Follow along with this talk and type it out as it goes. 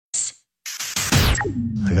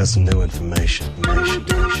I got some new information.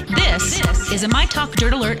 This is a My Talk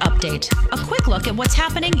Dirt Alert update. A quick look at what's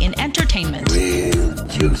happening in entertainment. Real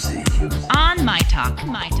juicy. On My Talk.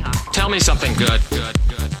 Tell me something good.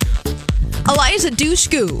 Eliza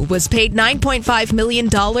Dushku was paid $9.5 million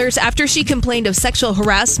after she complained of sexual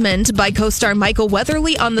harassment by co-star Michael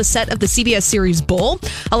Weatherly on the set of the CBS series Bull.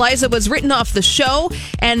 Eliza was written off the show,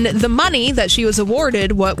 and the money that she was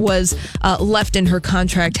awarded what was left in her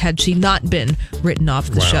contract had she not been written off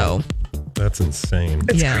the show. That's insane.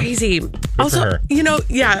 It's crazy. Also,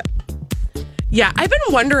 Yeah, I've been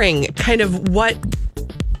wondering kind of what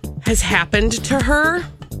has happened to her.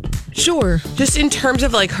 Sure. Just in terms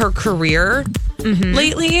of like her career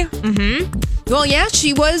lately. Well, yeah,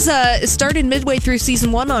 she was started midway through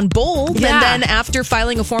season 1 on Bold, and then after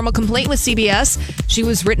filing a formal complaint with CBS, she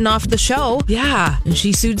was written off the show. Yeah. And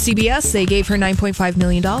she sued CBS. They gave her $9.5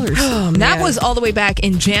 million. Oh, that was all the way back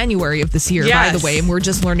in January of this year, by the way, and we're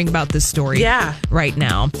just learning about this story right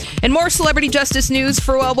now. And more celebrity justice news.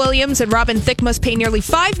 Pharrell Williams and Robin Thicke must pay nearly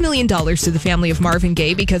 $5 million to the family of Marvin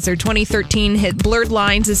Gaye because their 2013 hit Blurred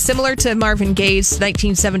Lines is similar to Marvin Gaye's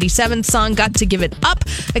 1977 song Got to Give It Up.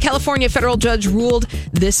 A California federal judge ruled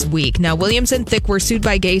this week. Now, Williams and Thicke were sued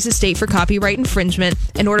by Gaye's estate for copyright infringement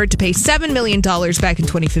and ordered to pay $7 million back in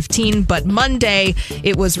 2015, but Monday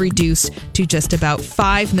it was reduced to just about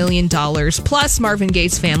 $5 million. Plus, Marvin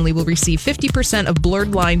Gaye's family will receive 50% of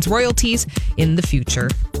Blurred Lines royalties in the future.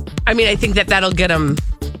 I mean, I think that'll get them,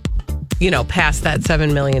 past that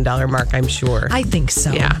 $7 million mark, I'm sure. I think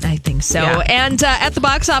so. Yeah. I think so. Yeah. And at the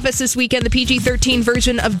box office this weekend, the PG-13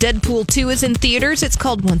 version of Deadpool 2 is in theaters. It's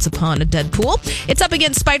called Once Upon a Deadpool. It's up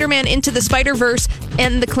against Spider-Man Into the Spider-Verse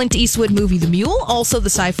and the Clint Eastwood movie The Mule, also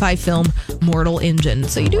the sci-fi film Mortal Engine.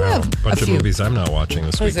 So you do have a bunch of movies I'm not watching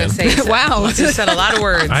this weekend. Wow. You said a lot of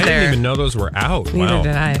words I there. didn't even know those were out. Neither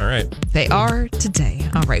did I. All right. They are today.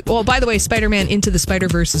 All right. Well, by the way, Spider-Man Into the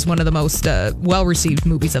Spider-Verse is one of the most well-received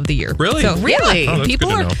movies of the year. Really? So, Really? Oh, that's people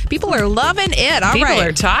good to know. people are loving it. All right. People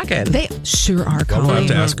are talking. They sure are, Well, we'll have Colleen.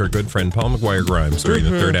 to ask our good friend Paul McGuire-Grimes during the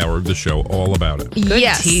third hour of the show all about it.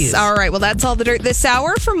 Yes. tease. All right. Well, that's all the dirt this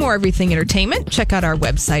hour. For more everything entertainment, check out our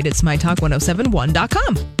website. It's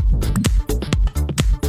mytalk1071.com.